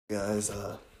Guys,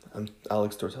 I'm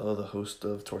Alex Tortella, the host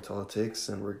of Tortella Takes,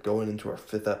 and we're going into our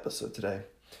 5th episode today.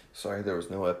 Sorry there was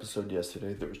no episode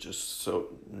yesterday. There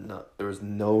was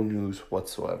no news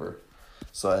whatsoever,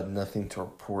 so I had nothing to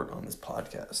report on this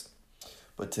podcast.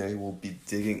 But today we'll be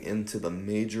digging into the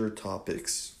major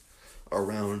topics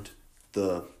around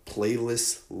the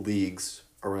playlist leagues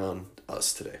around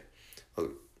us today.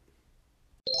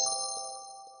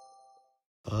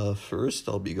 First,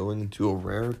 I'll be going into a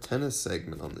rare tennis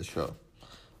segment on the show.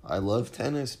 I love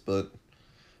tennis, but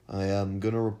I am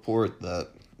going to report that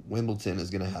Wimbledon is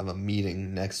going to have a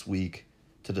meeting next week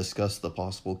to discuss the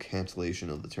possible cancellation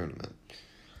of the tournament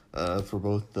for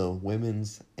both the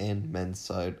women's and men's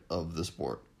side of the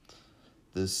sport.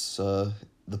 The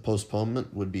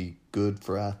postponement would be good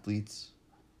for athletes.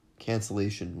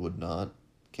 Cancellation would not.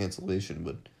 Cancellation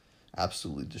would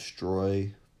absolutely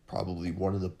destroy probably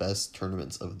one of the best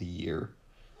tournaments of the year.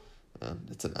 And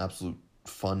it's an absolute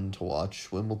fun to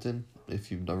watch Wimbledon. If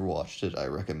you've never watched it, I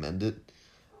recommend it.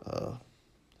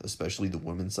 Especially the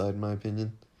women's side, in my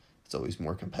opinion. It's always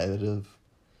more competitive.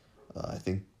 I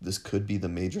think this could be the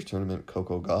major tournament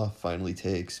Coco Gauff finally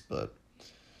takes, but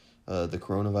the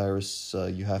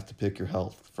coronavirus, you have to pick your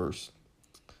health first.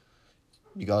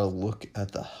 You gotta look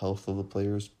at the health of the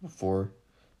players before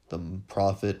the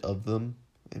profit of them,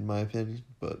 in my opinion,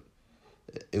 but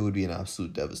it would be an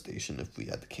absolute devastation if we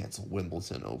had to cancel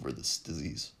Wimbledon over this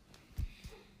disease.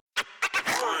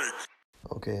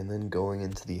 Okay, and then going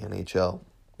into the NHL,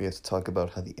 we have to talk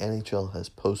about how the NHL has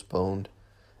postponed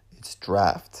its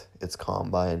draft, its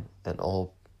combine, and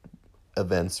all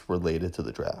events related to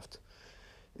the draft.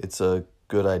 It's a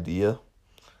good idea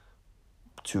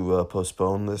to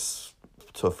postpone this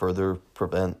to further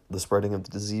prevent the spreading of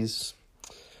the disease.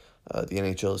 The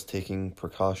NHL is taking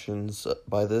precautions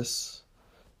by this.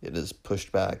 It has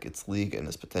pushed back its league and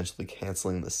is potentially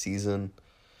canceling the season,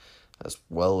 as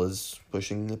well as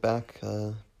pushing it back.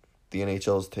 The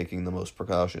NHL is taking the most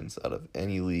precautions out of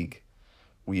any league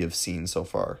we have seen so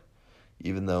far,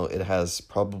 even though it has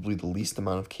probably the least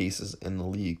amount of cases in the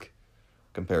league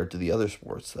compared to the other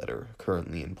sports that are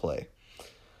currently in play.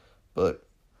 But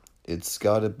it's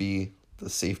got to be the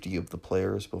safety of the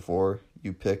players before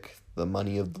you pick the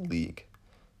money of the league.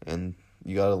 And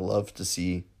you got to love to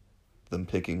see them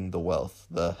picking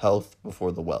the health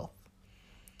before the wealth.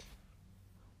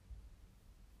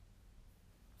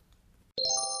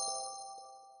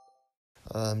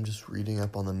 I'm just reading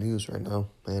up on the news right now,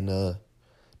 and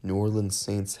New Orleans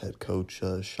Saints head coach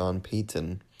Sean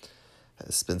Payton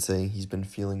has been saying he's been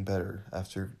feeling better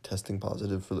after testing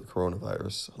positive for the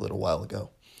coronavirus a little while ago.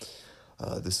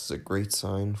 This is a great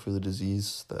sign for the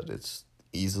disease, that it's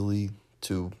easily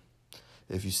to,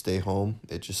 if you stay home,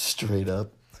 it just straight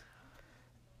up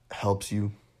helps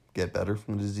you get better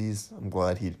from the disease. I'm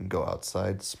glad he didn't go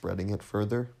outside spreading it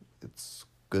further. It's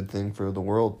a good thing for the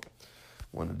world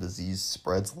when a disease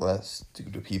spreads less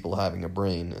due to people having a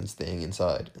brain and staying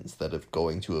inside instead of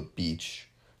going to a beach,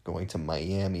 going to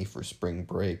Miami for spring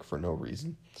break for no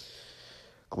reason.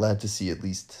 Glad to see at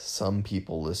least some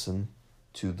people listen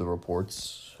to the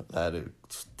reports that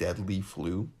it's deadly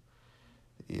flu.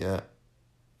 Yeah.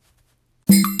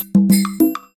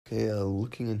 Okay,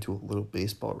 looking into a little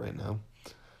baseball right now.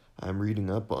 I'm reading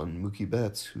up on Mookie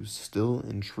Betts, who's still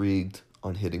intrigued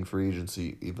on hitting free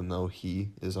agency, even though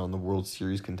he is on the World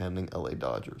Series contending LA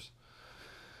Dodgers.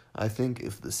 I think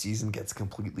if the season gets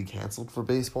completely canceled for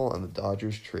baseball and the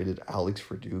Dodgers traded Alex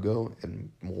Verdugo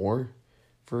and more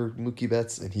for Mookie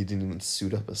Betts and he didn't even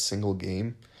suit up a single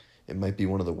game, it might be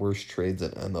one of the worst trades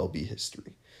in MLB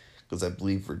history. Because I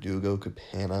believe Verdugo could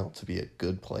pan out to be a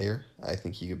good player. I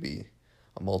think he could be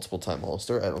a multiple-time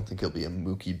All-Star. I don't think he'll be a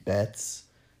Mookie Betts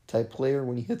type player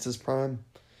when he hits his prime.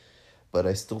 But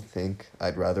I still think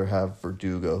I'd rather have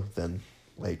Verdugo than,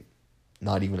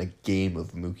 not even a game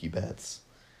of Mookie Betts.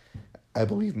 I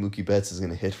believe Mookie Betts is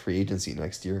going to hit free agency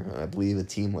next year, and I believe a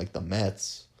team like the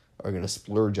Mets are going to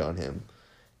splurge on him,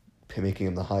 making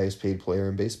him the highest paid player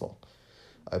in baseball.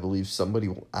 I believe somebody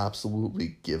will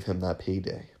absolutely give him that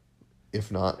payday. If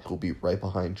not, he'll be right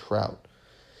behind Trout.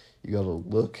 You got to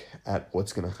look at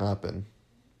what's going to happen.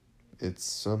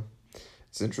 It's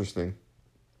interesting.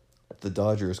 The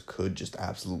Dodgers could just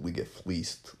absolutely get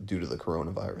fleeced due to the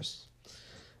coronavirus.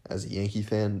 As a Yankee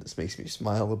fan, this makes me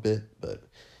smile a bit, but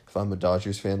if I'm a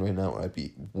Dodgers fan right now, I'd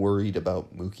be worried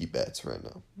about Mookie Betts right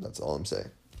now. That's all I'm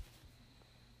saying.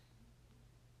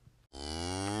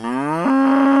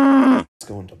 Let's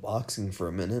go into boxing for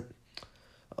a minute.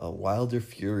 Wilder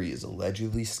Fury is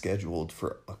allegedly scheduled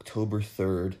for October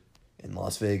 3rd in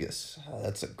Las Vegas.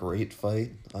 That's a great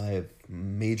fight. I have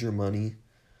major money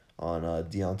on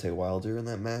Deontay Wilder in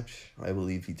that match. I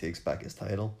believe he takes back his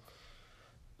title.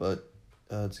 But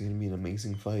it's going to be an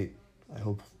amazing fight. I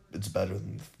hope it's better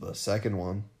than the second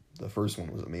one. The first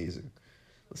one was amazing.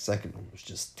 The second one was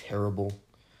just terrible.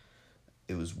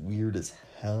 It was weird as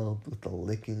hell with the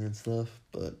licking and stuff,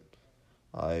 but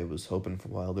I was hoping for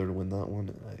Wilder to win that one,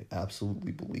 and I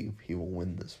absolutely believe he will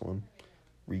win this one,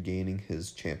 regaining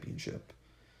his championship.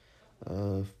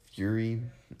 Fury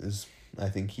I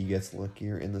think he gets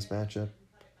luckier in this matchup.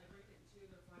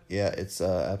 Yeah, it's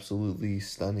absolutely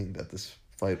stunning that this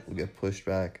fight will get pushed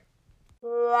back.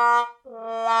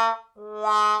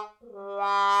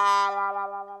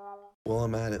 While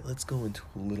I'm at it, let's go into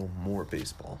a little more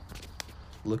baseball.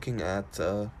 Looking at,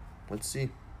 let's see,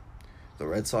 the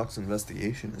Red Sox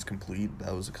investigation is complete.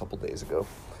 That was a couple days ago.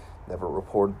 Never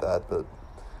reported that, but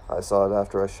I saw it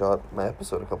after I shot my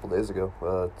episode a couple days ago.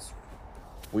 It's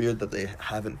weird that they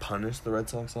haven't punished the Red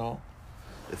Sox at all.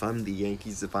 If I'm the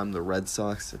Yankees, if I'm the Red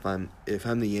Sox, if I'm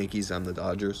the Yankees, I'm the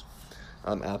Dodgers.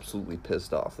 I'm absolutely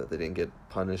pissed off that they didn't get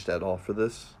punished at all for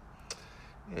this.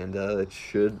 And it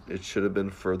should have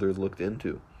been further looked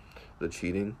into. The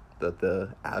cheating that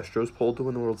the Astros pulled to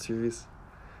win the World Series.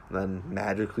 And then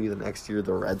magically the next year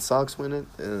the Red Sox win it.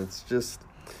 And it's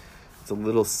a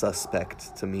little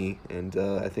suspect to me. And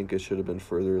I think it should have been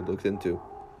further looked into.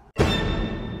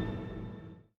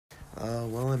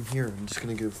 While I'm here, I'm just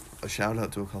going to give a shout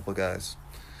out to a couple guys.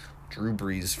 Drew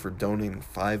Brees for donating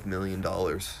 $5 million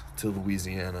to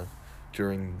Louisiana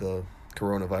during the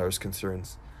coronavirus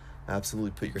concerns.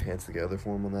 Absolutely put your hands together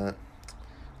for him on that.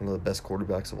 One of the best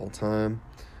quarterbacks of all time,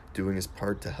 doing his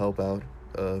part to help out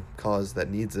a cause that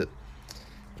needs it.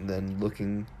 And then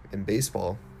looking in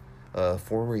baseball,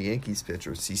 former Yankees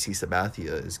pitcher CC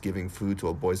Sabathia is giving food to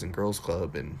a Boys and Girls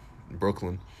Club in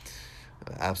Brooklyn.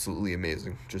 Absolutely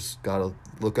amazing. Just gotta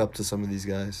look up to some of these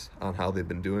guys on how they've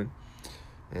been doing.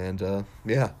 And,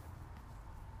 yeah.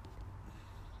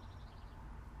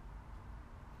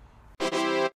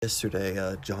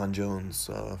 Yesterday, John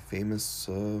Jones, famous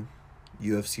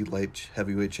UFC light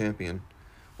heavyweight champion,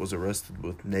 was arrested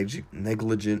with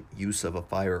negligent use of a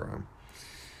firearm.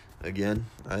 Again,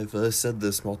 I've said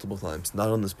this multiple times, not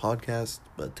on this podcast,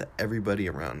 but to everybody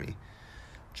around me.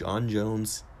 John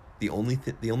Jones, the only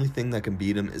thing that can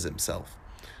beat him is himself.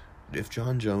 If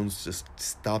John Jones just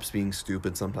stops being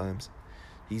stupid sometimes,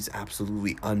 he's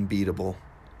absolutely unbeatable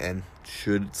and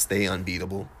should stay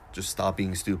unbeatable. Just stop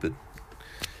being stupid.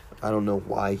 I don't know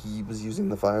why he was using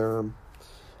the firearm.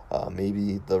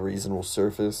 Maybe the reason will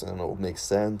surface and it'll make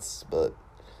sense, but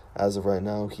as of right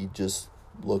now, he just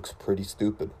looks pretty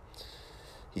stupid.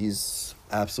 He's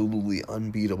absolutely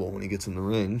unbeatable when he gets in the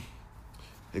ring,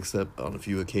 except on a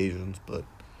few occasions, but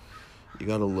you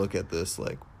gotta look at this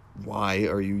like, why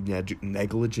are you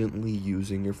negligently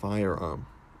using your firearm?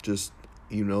 Just,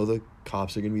 the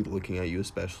cops are going to be looking at you,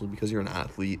 especially because you're an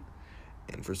athlete,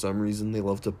 and for some reason they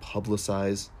love to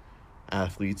publicize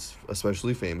athletes,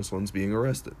 especially famous ones, being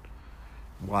arrested.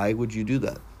 Why would you do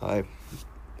that? I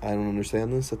don't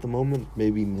understand this at the moment.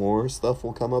 Maybe more stuff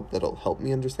will come up that'll help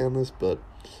me understand this, but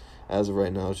as of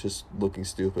right now, it's just looking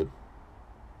stupid.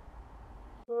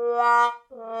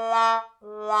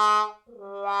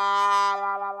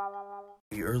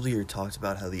 We earlier talked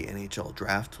about how the NHL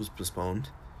draft was postponed,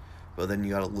 but then you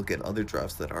gotta look at other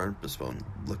drafts that aren't postponed.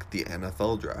 Look, the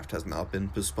NFL draft has not been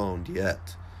postponed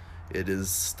yet. It is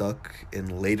stuck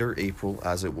in later April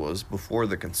as it was before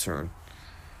the concern,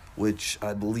 which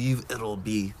I believe it'll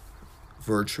be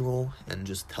virtual and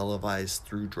just televised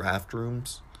through draft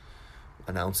rooms,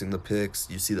 announcing the picks.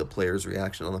 You see the players'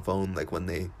 reaction on the phone, like when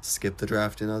they skip the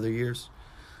draft in other years.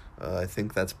 I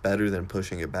think that's better than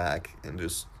pushing it back and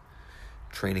just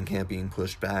training camp being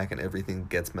pushed back and everything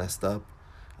gets messed up.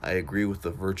 I agree with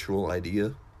the virtual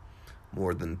idea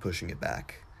more than pushing it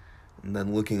back. And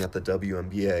then looking at the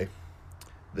WNBA,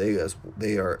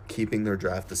 they are keeping their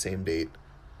draft the same date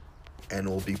and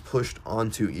will be pushed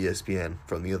onto ESPN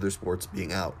from the other sports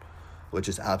being out, which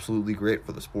is absolutely great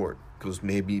for the sport because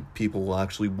maybe people will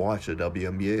actually watch a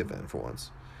WNBA event for once.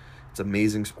 It's an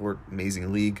amazing sport,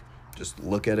 amazing league. Just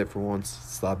look at it for once.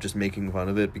 Stop just making fun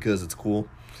of it because it's cool.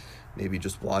 Maybe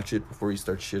just watch it before you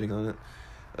start shitting on it.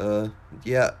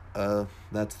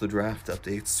 That's the draft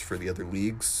updates for the other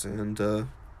leagues, and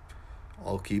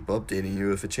I'll keep updating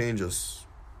you if it changes.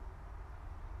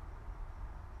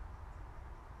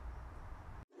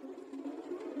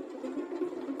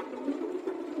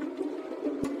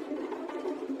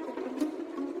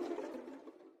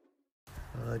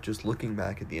 Just looking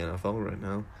back at the NFL right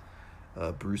now,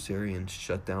 Bruce Arians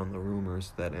shut down the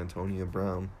rumors that Antonio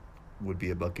Brown would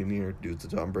be a Buccaneer due to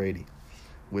Tom Brady.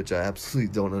 which I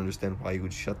absolutely don't understand why you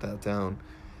would shut that down.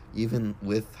 Even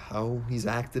with how he's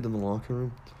acted in the locker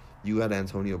room, you add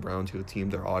Antonio Brown to a team,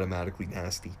 they're automatically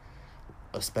nasty.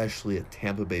 Especially a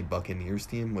Tampa Bay Buccaneers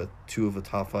team with two of the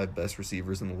top 5 best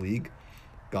receivers in the league,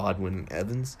 Godwin and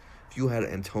Evans. If you had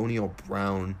Antonio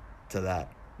Brown to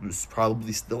that, who's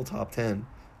probably still top 10,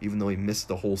 even though he missed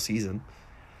the whole season,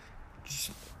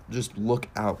 just look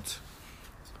out.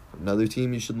 Another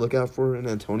team you should look out for in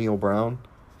Antonio Brown,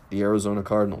 the Arizona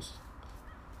Cardinals.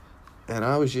 And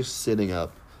I was just sitting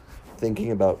up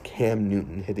thinking about Cam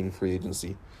Newton hitting free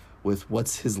agency with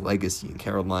what's his legacy in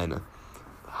Carolina,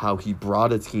 how he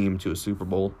brought a team to a Super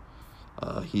Bowl.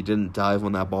 He didn't dive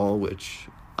on that ball, which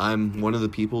I'm one of the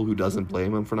people who doesn't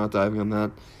blame him for not diving on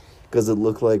that, because it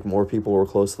looked like more people were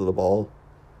close to the ball.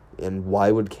 And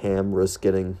why would Cam risk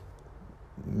getting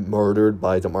murdered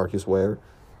by DeMarcus Ware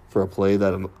for a play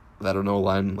that an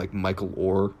O-lineman like Michael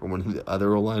Orr or one of the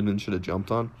other O-linemen should have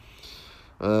jumped on?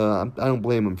 I don't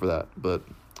blame him for that, but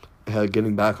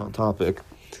getting back on topic,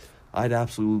 I'd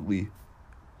absolutely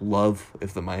love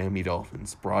if the Miami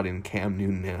Dolphins brought in Cam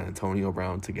Newton and Antonio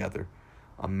Brown together.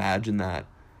 Imagine that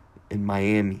in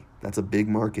Miami. That's a big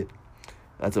market.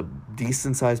 That's a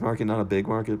decent-sized market, not a big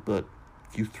market, but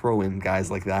if you throw in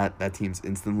guys like that, that team's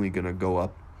instantly going to go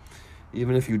up.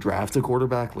 Even if you draft a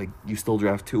quarterback, like you still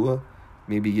draft Tua,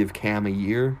 maybe give Cam a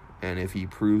year, and if he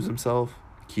proves himself,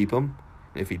 keep him.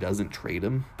 If he doesn't, trade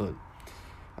him. But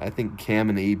I think Cam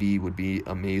and AB would be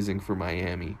amazing for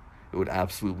Miami. It would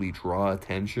absolutely draw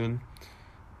attention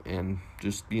and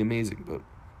just be amazing. But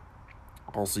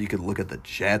also, you could look at the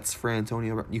Jets for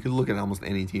Antonio Brown. You could look at almost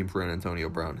any team for an Antonio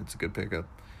Brown. It's a good pickup.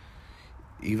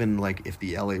 Even like if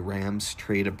the LA Rams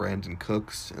trade a Brandon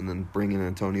Cooks and then bring in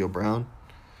Antonio Brown,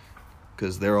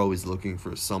 because they're always looking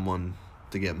for someone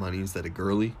to get money instead of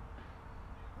Gurley.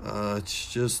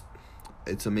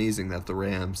 It's amazing that the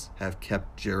Rams have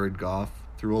kept Jared Goff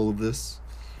through all of this.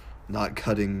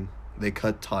 They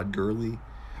cut Todd Gurley.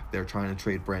 They're trying to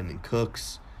trade Brandon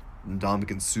Cooks.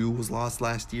 Ndamukong Suh was lost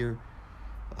last year.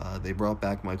 They brought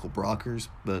back Michael Brockers,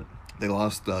 but they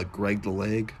lost Greg the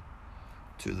Leg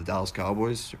to the Dallas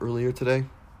Cowboys earlier today.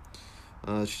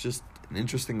 It's just an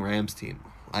interesting Rams team.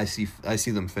 I see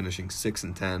them finishing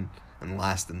 6-10 and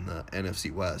last in the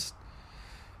NFC West.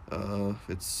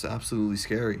 It's absolutely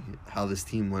scary how this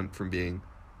team went from being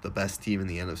the best team in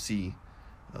the NFC.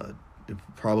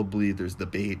 Probably there's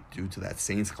debate due to that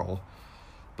Saints call,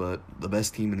 but the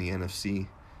best team in the NFC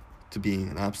to being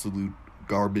an absolute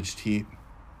garbage team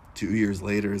 2 years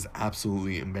later is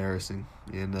absolutely embarrassing.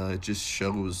 And it just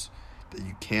shows that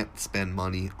you can't spend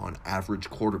money on average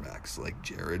quarterbacks like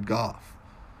Jared Goff.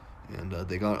 And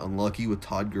they got unlucky with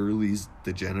Todd Gurley's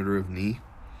degenerative knee.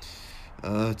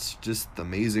 It's just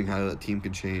amazing how that team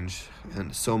can change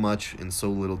and so much in so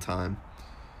little time.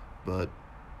 But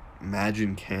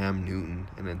imagine Cam Newton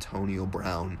and Antonio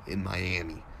Brown in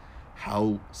Miami.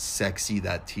 How sexy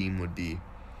that team would be.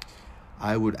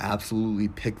 I would absolutely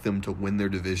pick them to win their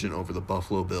division over the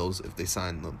Buffalo Bills if they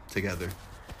signed them together.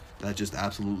 That just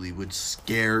absolutely would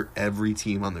scare every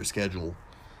team on their schedule,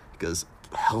 because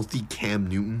healthy Cam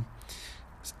Newton,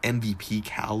 MVP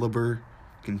caliber,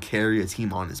 can carry a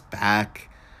team on his back,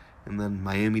 and then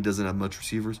Miami doesn't have much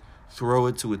receivers. Throw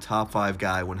it to a top 5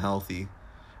 guy when healthy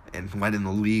and went in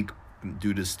the league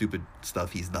due to stupid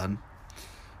stuff he's done.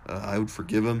 I would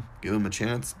forgive him, give him a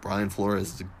chance. Brian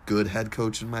Flores is a good head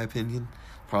coach in my opinion.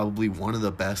 Probably one of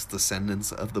the best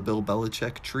descendants of the Bill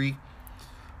Belichick tree.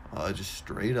 Just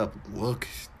straight up look.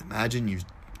 Imagine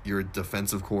you're a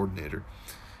defensive coordinator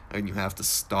and you have to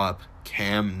stop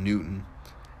Cam Newton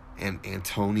and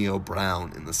Antonio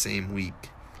Brown in the same week.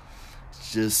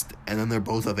 And then they're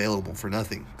both available for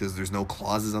nothing because there's no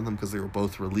clauses on them because they were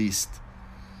both released.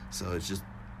 So it's just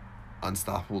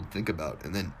unstoppable to think about.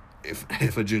 And then if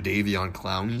a Jadeveon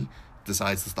Clowney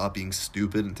decides to stop being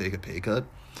stupid and take a pay cut,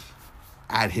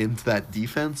 add him to that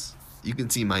defense, you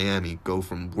can see Miami go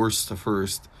from worst to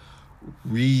first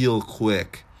real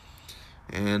quick.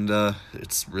 And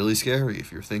it's really scary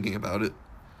if you're thinking about it.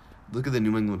 Look at the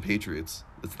New England Patriots.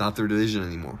 It's not their division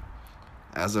anymore.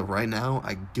 As of right now,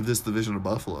 I give this division to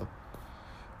Buffalo.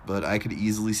 But I could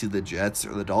easily see the Jets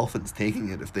or the Dolphins taking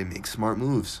it if they make smart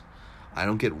moves. I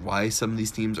don't get why some of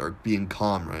these teams are being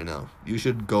calm right now. You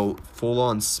should go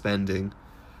full-on spending,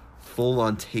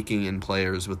 full-on taking in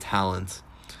players with talent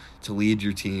to lead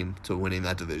your team to winning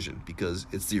that division, because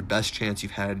it's your best chance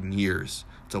you've had in years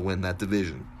to win that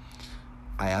division.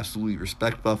 I absolutely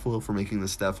respect Buffalo for making the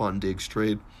Stephon Diggs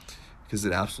trade, because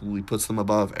it absolutely puts them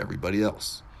above everybody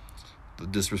else. The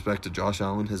disrespect to Josh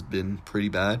Allen has been pretty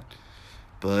bad,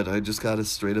 but I just got to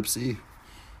straight up see.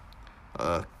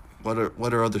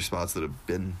 what are other spots that have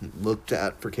been looked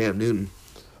at for Cam Newton?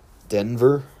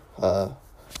 Denver.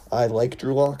 I like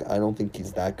Drew Lock. I don't think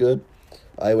he's that good.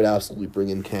 I would absolutely bring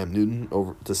in Cam Newton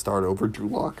over to start over Drew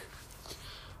Lock.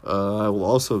 I will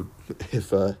also,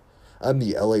 if I'm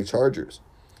the LA Chargers.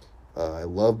 I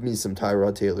love me some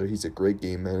Tyrod Taylor. He's a great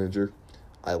game manager.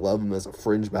 I love him as a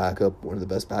fringe backup, one of the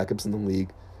best backups in the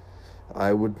league.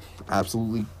 I would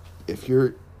absolutely, if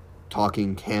you're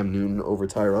talking Cam Newton over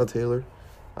Tyrod Taylor,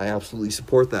 I absolutely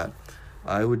support that.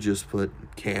 I would just put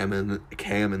Cam in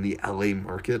the LA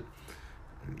market.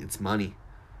 It's money,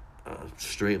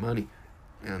 straight money,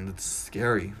 and it's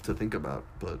scary to think about.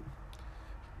 But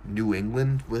New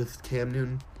England with Cam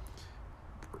Newton,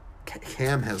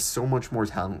 Cam has so much more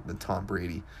talent than Tom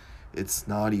Brady. It's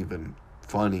not even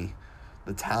funny.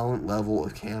 The talent level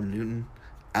of Cam Newton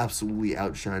absolutely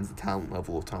outshines the talent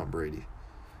level of Tom Brady.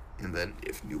 And then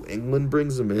if New England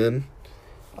brings him in,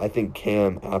 I think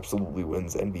Cam absolutely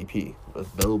wins MVP.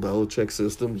 With Bill Belichick's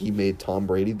system, he made Tom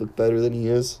Brady look better than he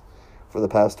is for the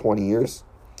past 20 years.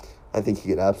 I think he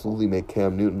could absolutely make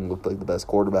Cam Newton look like the best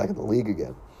quarterback in the league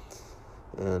again.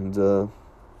 And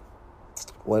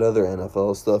what other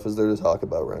NFL stuff is there to talk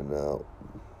about right now?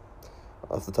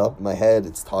 Off the top of my head,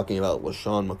 it's talking about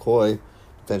LaShawn McCoy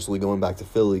potentially going back to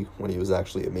Philly when he was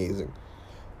actually amazing.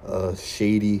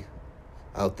 Shady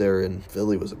out there in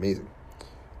Philly was amazing.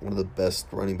 One of the best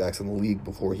running backs in the league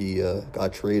before he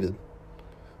got traded.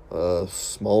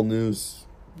 Small news,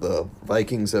 the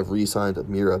Vikings have re-signed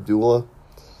Amir Abdullah.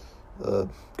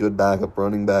 Good backup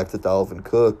running back to Dalvin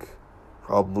Cook.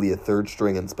 Probably a third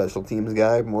string and special teams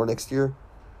guy more next year.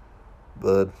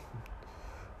 But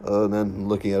then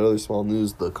looking at other small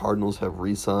news, the Cardinals have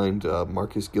re-signed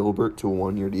Marcus Gilbert to a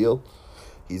 1-year deal.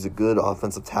 He's a good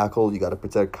offensive tackle. You got to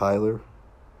protect Kyler.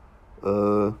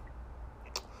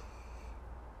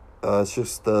 It's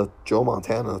just Joe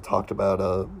Montana talked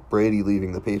about Brady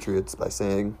leaving the Patriots by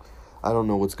saying, I don't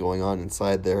know what's going on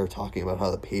inside there, talking about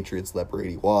how the Patriots let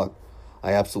Brady walk.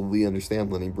 I absolutely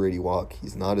understand letting Brady walk.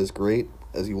 He's not as great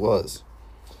as he was.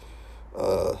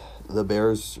 The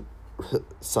Bears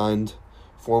signed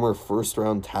former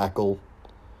first-round tackle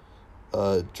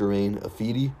Jermaine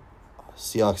Afidi.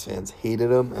 Seahawks fans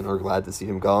hated him and are glad to see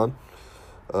him gone.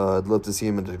 I'd love to see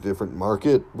him in a different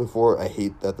market before. I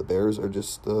hate that the Bears are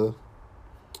just...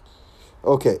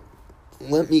 Okay,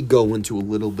 let me go into a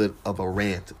little bit of a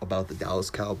rant about the Dallas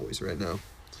Cowboys right now.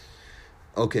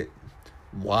 Okay,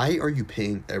 why are you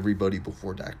paying everybody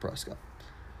before Dak Prescott?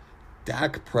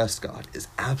 Dak Prescott is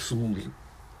absolutely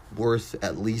worth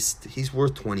at least... He's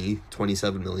worth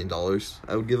 $27 million,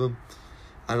 I would give him.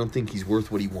 I don't think he's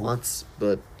worth what he wants,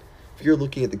 but if you're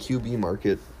looking at the QB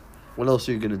market, what else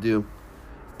are you going to do?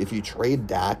 If you trade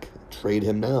Dak, trade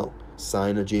him now.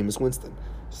 Sign a Jameis Winston.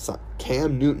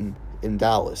 Cam Newton in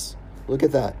Dallas. Look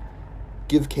at that.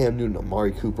 Give Cam Newton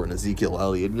Amari Cooper and Ezekiel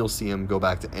Elliott, and you'll see him go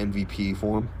back to MVP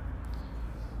form.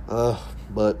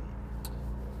 But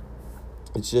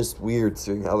it's just weird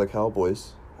seeing how the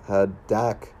Cowboys had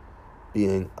Dak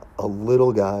being a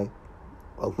little guy,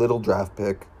 a little draft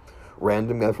pick,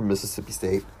 random guy from Mississippi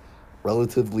State,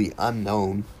 relatively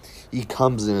unknown. He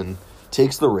comes in,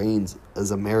 takes the reins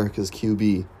as America's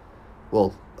QB.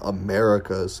 Well,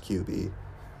 America's QB.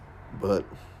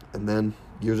 And then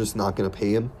you're just not going to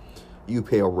pay him. You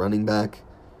pay a running back.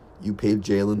 You paid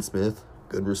Jalen Smith.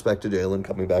 Good respect to Jalen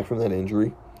coming back from that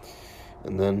injury.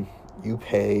 And then you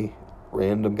pay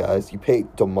random guys. You pay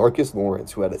DeMarcus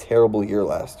Lawrence, who had a terrible year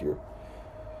last year.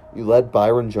 You let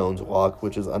Byron Jones walk,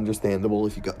 which is understandable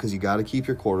because you got to keep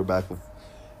your quarterback.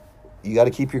 You got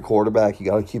to keep your quarterback. You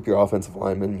got to keep your offensive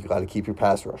linemen. You got to keep your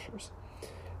pass rushers.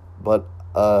 But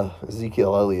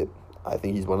Ezekiel Elliott, I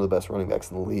think he's one of the best running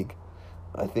backs in the league.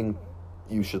 I think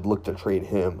you should look to trade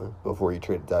him before you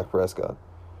trade Dak Prescott.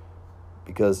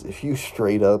 Because if you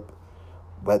straight up,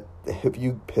 if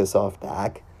you piss off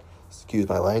Dak, excuse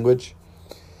my language,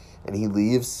 and he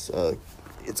leaves,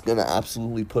 it's going to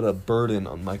absolutely put a burden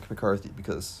on Mike McCarthy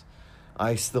because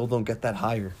I still don't get that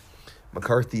hire.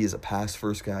 McCarthy is a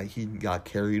pass-first guy. He got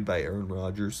carried by Aaron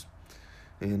Rodgers,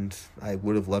 and I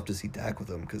would have loved to see Dak with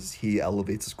him because he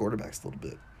elevates his quarterbacks a little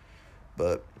bit.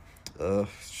 But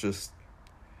it's just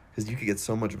because you could get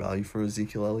so much value from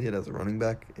Ezekiel Elliott as a running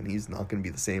back, and he's not going to be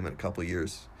the same in a couple of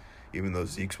years, even though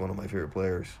Zeke's one of my favorite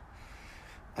players.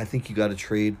 I think you got to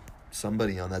trade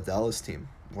somebody on that Dallas team,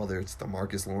 whether it's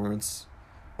DeMarcus Lawrence,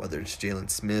 whether it's Jalen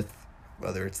Smith,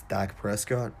 whether it's Dak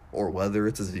Prescott, or whether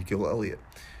it's Ezekiel Elliott.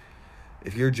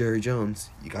 If you're Jerry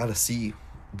Jones, you got to see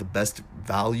the best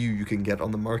value you can get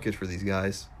on the market for these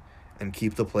guys and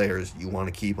keep the players you want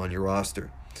to keep on your roster.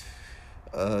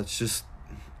 It's just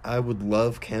I would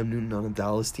love Cam Newton on a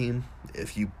Dallas team.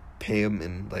 If you pay him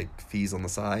in like fees on the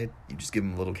side, you just give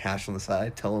him a little cash on the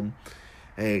side. Tell him,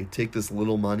 hey, take this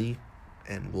little money,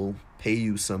 and we'll pay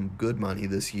you some good money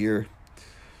this year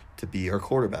to be our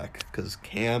quarterback. Because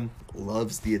Cam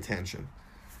loves the attention.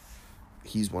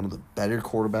 He's one of the better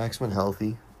quarterbacks when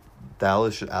healthy.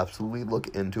 Dallas should absolutely look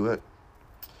into it.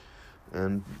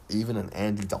 And even an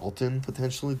Andy Dalton,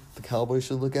 potentially, the Cowboys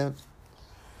should look at.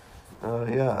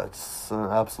 Yeah, it's an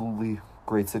absolutely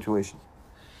great situation.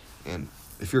 And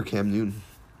if you're Cam Newton,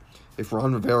 if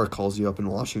Ron Rivera calls you up in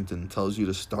Washington and tells you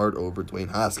to start over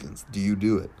Dwayne Haskins, do you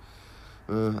do it?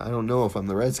 I don't know if I'm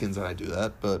the Redskins and I do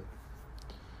that, but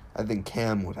I think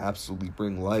Cam would absolutely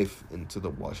bring life into the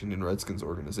Washington Redskins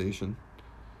organization.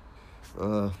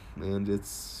 And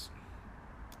it's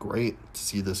great to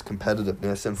see this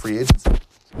competitiveness in free agency.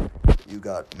 You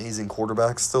got amazing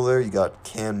quarterbacks still there. You got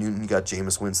Cam Newton, you got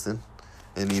Jameis Winston,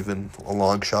 and even a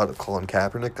long shot of Colin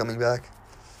Kaepernick coming back.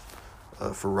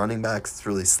 For running backs, it's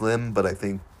really slim, but I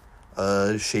think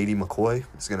Shady McCoy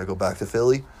is going to go back to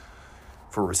Philly.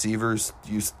 For receivers,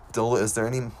 is there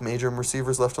any major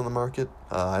receivers left on the market?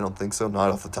 I don't think so,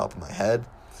 not off the top of my head.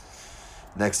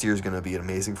 Next year is going to be an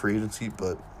amazing free agency,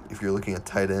 but if you're looking at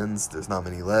tight ends, there's not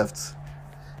many left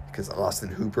because Austin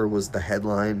Hooper was the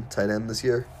headline tight end this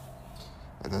year.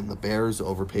 And then the Bears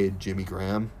overpaid Jimmy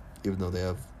Graham, even though they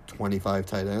have 25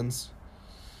 tight ends.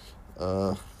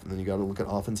 And then you got to look at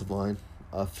offensive line.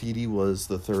 Feedy was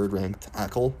the third-ranked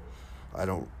tackle. I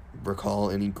don't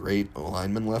recall any great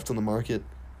linemen left on the market.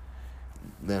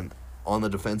 Then on the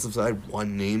defensive side,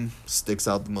 one name sticks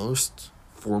out the most.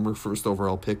 Former first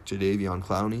overall pick Jadeveon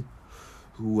Clowney,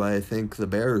 who I think the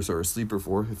Bears are a sleeper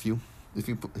for. If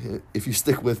you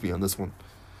stick with me on this one,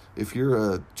 if you're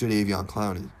a Jadeveon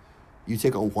Clowney, you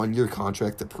take a 1-year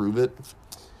contract to prove it.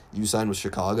 You sign with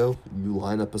Chicago. You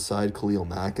line up beside Khalil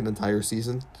Mack an entire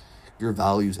season. Your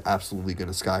value's absolutely going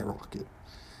to skyrocket.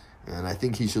 And I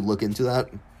think he should look into that.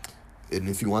 And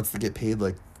if he wants to get paid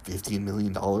like $15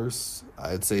 million,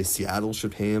 I'd say Seattle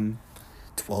should pay him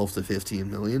 $12 to $15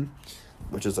 million,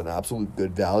 which is an absolute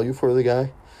good value for the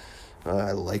guy.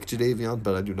 I like Jadeveon,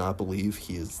 but I do not believe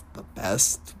he is the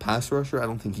best pass rusher. I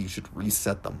don't think he should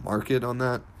reset the market on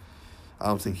that. I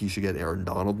don't think he should get Aaron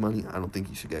Donald money. I don't think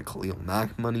he should get Khalil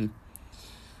Mack money.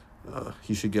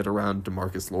 He should get around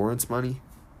DeMarcus Lawrence money.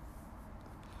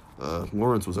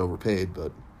 Lawrence was overpaid,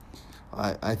 but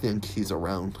I think he's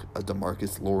around a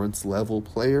DeMarcus Lawrence level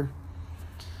player.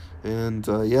 And,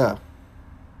 yeah.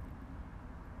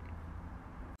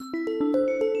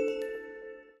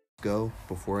 Go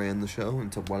before I end the show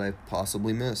into what I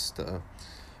possibly missed.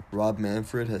 Rob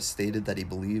Manfred has stated that he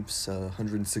believes a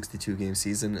 162-game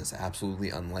season is absolutely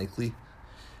unlikely,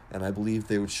 and I believe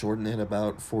they would shorten it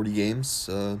about 40 games.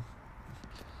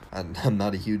 I'm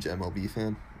not a huge MLB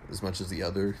fan, as much as the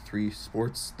other three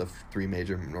sports, the three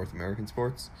major North American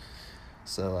sports,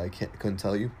 so I couldn't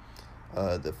tell you.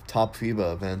 The top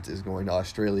FIBA event is going to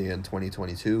Australia in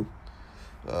 2022.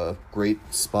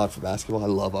 Great spot for basketball. I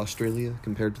love Australia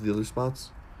compared to the other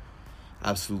spots.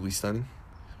 Absolutely stunning.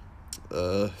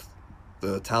 The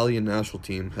Italian national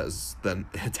team has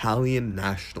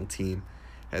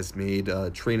made a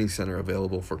training center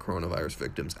available for coronavirus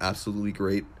victims. Absolutely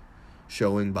great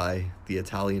showing by the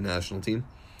Italian national team.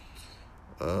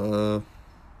 Bill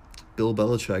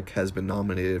Belichick has been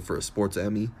nominated for a Sports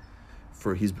Emmy.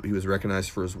 He was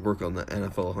recognized for his work on the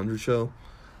NFL 100 show.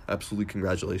 Absolutely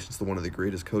congratulations to one of the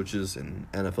greatest coaches in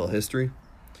NFL history.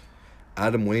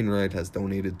 Adam Wainwright has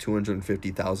donated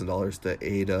 $250,000 to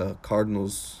aid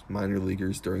Cardinals minor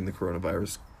leaguers during the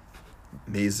coronavirus.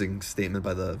 Amazing statement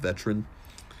by the veteran,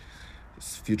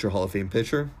 future Hall of Fame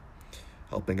pitcher,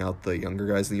 helping out the younger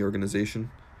guys in the organization.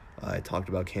 I talked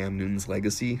about Cam Newton's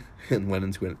legacy and went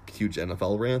into a huge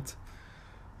NFL rant.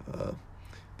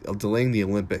 Delaying the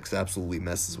Olympics absolutely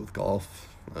messes with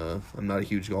golf. I'm not a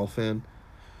huge golf fan,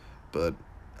 but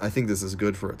I think this is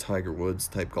good for a Tiger Woods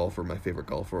type golfer, my favorite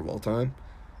golfer of all time.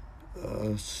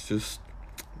 It's just,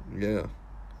 yeah.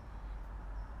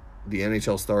 The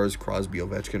NHL stars Crosby,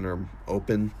 Ovechkin are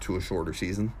open to a shorter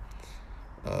season.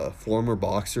 Former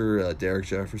boxer Derek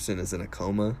Jefferson is in a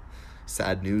coma.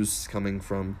 Sad news coming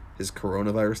from his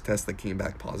coronavirus test that came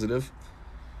back positive.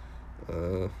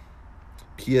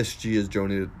 PSG has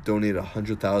donated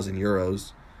 100,000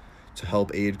 euros to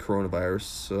help aid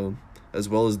coronavirus, as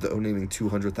well as donating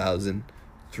 200,000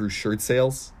 through shirt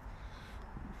sales.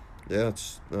 Yeah,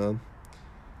 it's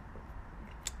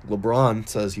LeBron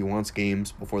says he wants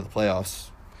games before the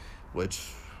playoffs, which,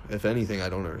 if anything, I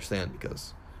don't understand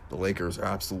because the Lakers are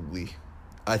absolutely...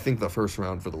 I think the first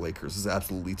round for the Lakers is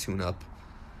absolutely tune-up.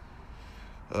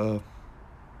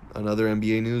 Another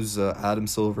NBA news, Adam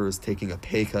Silver is taking a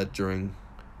pay cut during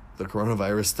the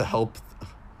coronavirus to help.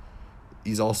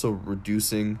 He's also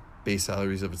reducing base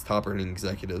salaries of its top-earning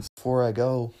executives. Before I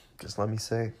go, just let me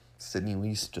say, Sidney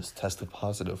Lease just tested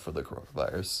positive for the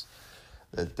coronavirus.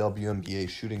 The WNBA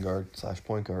shooting guard /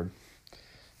 point guard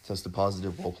tested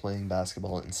positive while playing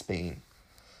basketball in Spain.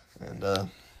 And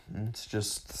it's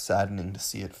just saddening to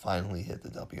see it finally hit the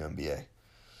WNBA.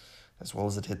 As well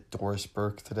as it hit Doris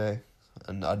Burke today.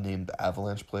 An unnamed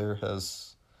Avalanche player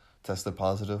has tested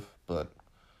positive, but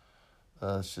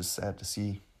it's just sad to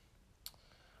see.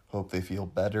 Hope they feel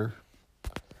better.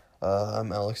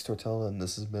 I'm Alex Tortella, and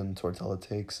this has been Tortella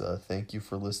Takes. Thank you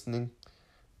for listening,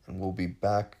 and we'll be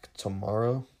back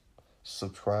tomorrow.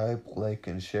 Subscribe, like,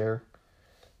 and share.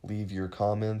 Leave your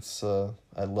comments. I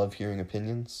love hearing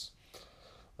opinions.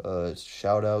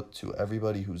 Shout out to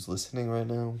everybody who's listening right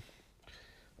now.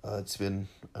 It's been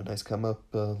a nice come up.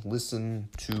 Listen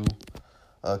to.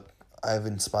 I've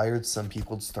inspired some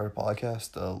people to start a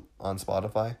podcast on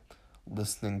Spotify,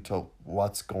 listening to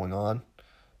what's going on.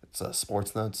 It's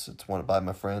Sports Nuts. It's one by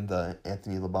my friend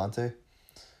Anthony Labonte.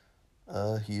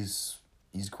 He's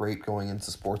great going into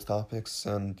sports topics,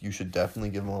 and you should definitely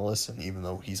give him a listen, even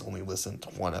though he's only listened to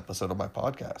one episode of my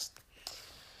podcast.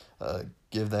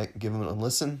 Give him a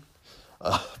listen.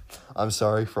 I'm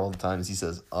sorry for all the times he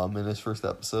says in his first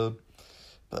episode,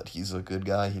 but he's a good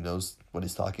guy. He knows what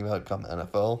he's talking about come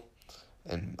NFL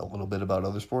and a little bit about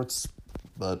other sports,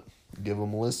 but give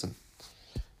him a listen.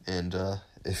 And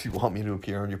if you want me to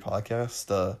appear on your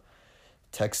podcast,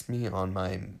 text me on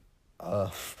my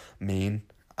main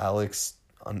Alex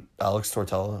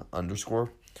Tortella _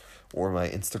 or my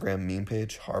Instagram meme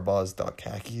page,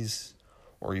 harbaughs.khakis.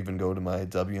 Or even go to my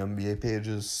WNBA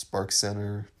pages, Spark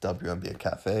Center, WNBA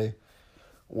Cafe.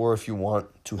 Or if you want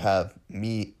to have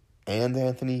me and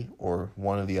Anthony, or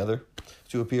one or the other,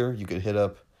 to appear, you could hit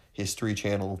up History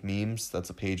Channel Memes. That's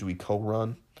a page we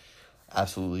co-run.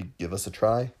 Absolutely give us a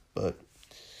try. But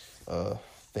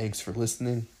thanks for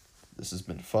listening. This has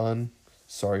been fun.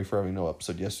 Sorry for having no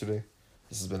episode yesterday.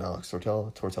 This has been Alex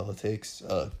Tortella. Tortella Takes.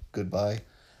 Goodbye.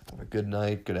 Have a good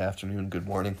night, good afternoon, good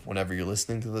morning, whenever you're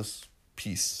listening to this.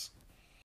 Peace.